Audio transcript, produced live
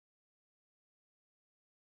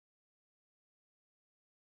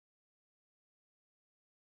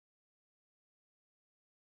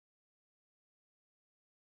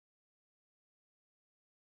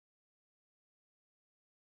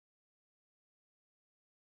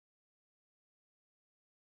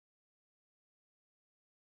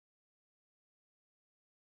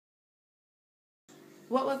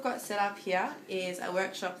what we've got set up here is a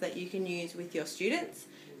workshop that you can use with your students.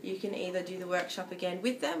 You can either do the workshop again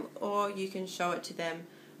with them, or you can show it to them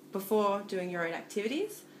before doing your own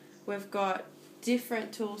activities. We've got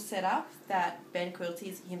different tools set up that Ben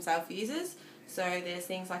Quilty himself uses. So there's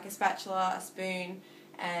things like a spatula, a spoon,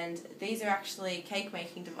 and these are actually cake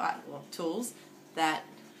making tools that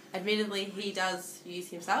admittedly he does use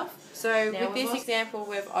himself. So now with this example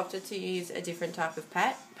we've opted to use a different type of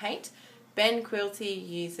paint. Ben Quilty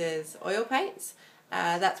uses oil paints.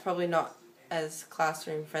 That's probably not as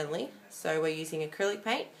classroom friendly, so we're using acrylic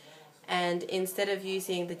paint, and instead of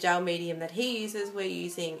using the gel medium that he uses, we're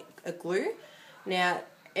using a glue. Now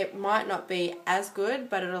it might not be as good,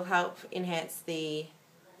 but it'll help enhance the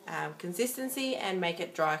consistency and make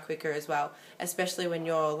it dry quicker as well, especially when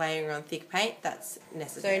you're layering on thick paint. That's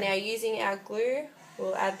necessary. So now using our glue,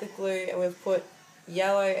 we'll add the glue, and we've put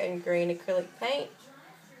yellow and green acrylic paint.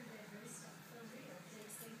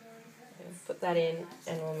 And put that in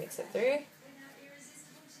and we'll mix it through.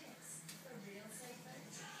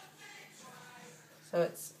 So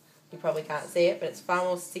it's, you probably can't see it, but it's far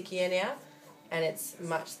more stickier now and it's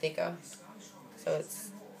much thicker. So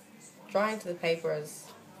it's drying to the paper as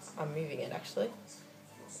I'm moving it actually.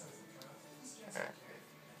 Alright.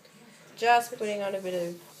 Just putting on a bit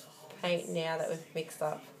of paint now that we've mixed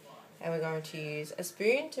up, and we're going to use a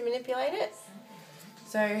spoon to manipulate it.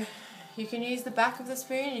 So you can use the back of the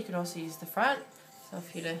spoon, you can also use the front. So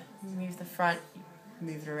if you move the front, you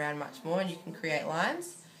move it around much more and you can create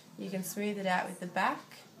lines. You can smooth it out with the back,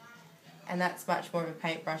 and that's much more of a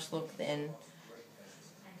paintbrush look than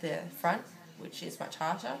the front, which is much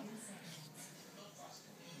harsher.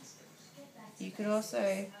 You could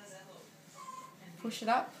also push it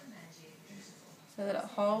up so that it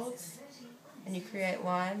holds, and you create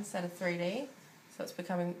lines that are 3D, so it's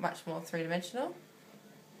becoming much more three-dimensional.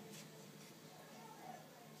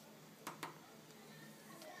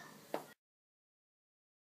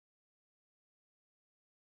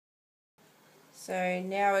 So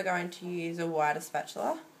now we're going to use a wider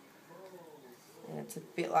spatula, and it's a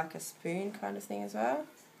bit like a spoon kind of thing as well.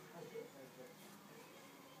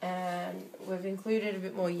 And we've included a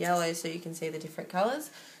bit more yellow so you can see the different colours.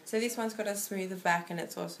 So this one's got a smoother back, and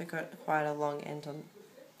it's also got quite a long end on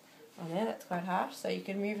there. That's quite harsh, so you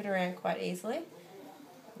can move it around quite easily.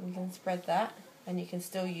 You can spread that, and you can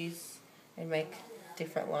still use and make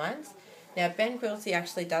different lines. Now Ben Quilty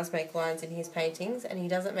actually does make lines in his paintings, and he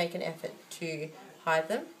doesn't make an effort to hide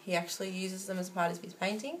them. He actually uses them as part of his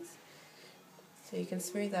paintings. So you can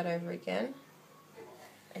smooth that over again,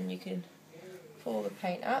 and you can pull the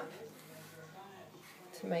paint up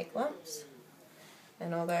to make lumps.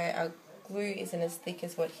 And although our glue isn't as thick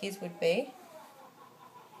as what his would be,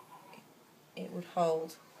 it would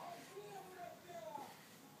hold.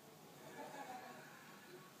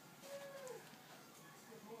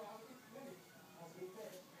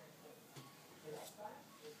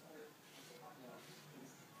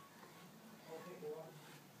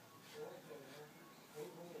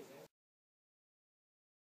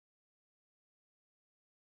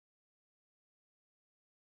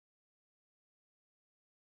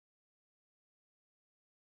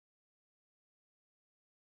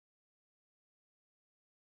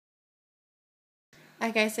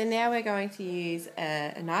 Okay, so now we're going to use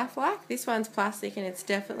a knife like. This one's plastic and it's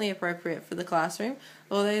definitely appropriate for the classroom.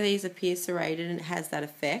 Although these appear serrated and it has that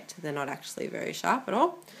effect, they're not actually very sharp at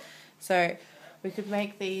all. So we could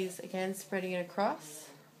make these, again, spreading it across.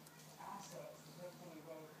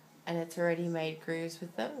 And it's already made grooves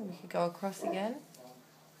with them. We could go across again.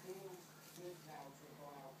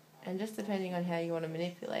 And just depending on how you want to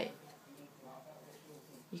manipulate,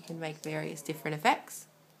 you can make various different effects.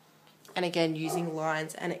 And again, using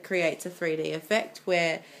lines, and it creates a 3D effect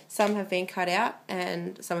where some have been cut out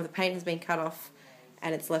and some of the paint has been cut off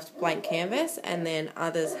and it's left blank canvas, and then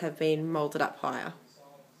others have been moulded up higher.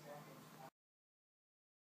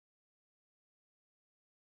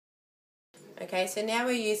 Okay, so now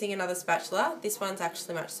we're using another spatula. This one's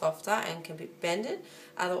actually much softer and can be bended,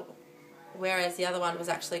 whereas the other one was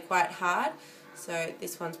actually quite hard. So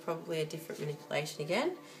this one's probably a different manipulation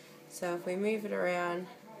again. So if we move it around,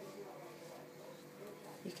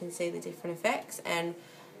 you can see the different effects, and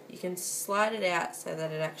you can slide it out so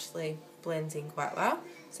that it actually blends in quite well.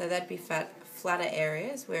 So that'd be flatter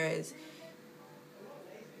areas, whereas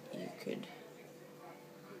you could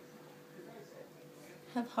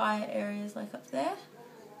have higher areas like up there.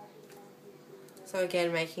 So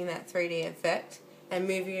again, making that 3D effect and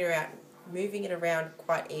moving it around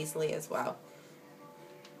quite easily as well.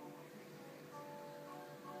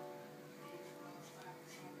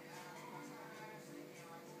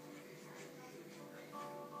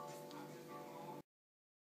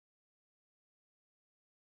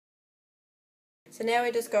 So now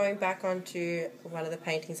we're just going back onto one of the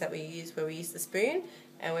paintings that we used where we used the spoon,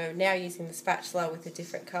 and we're now using the spatula with a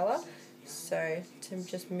different colour. So to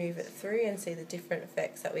just move it through and see the different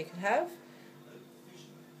effects that we could have.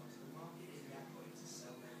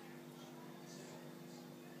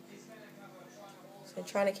 So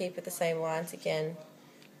trying to keep it the same lines again,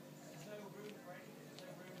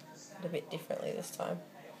 a bit differently this time.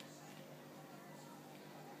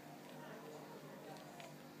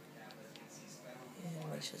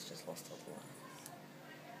 And Alicia's just lost all the lines.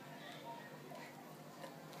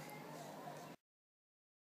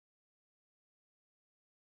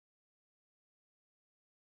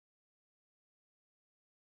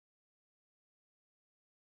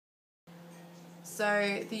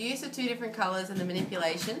 So the use of two different colours and the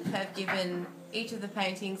manipulation have given each of the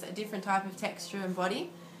paintings a different type of texture and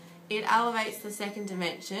body. It elevates the second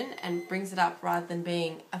dimension and brings it up rather than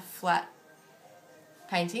being a flat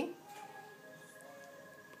painting,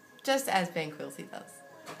 just as Ben Quilty does.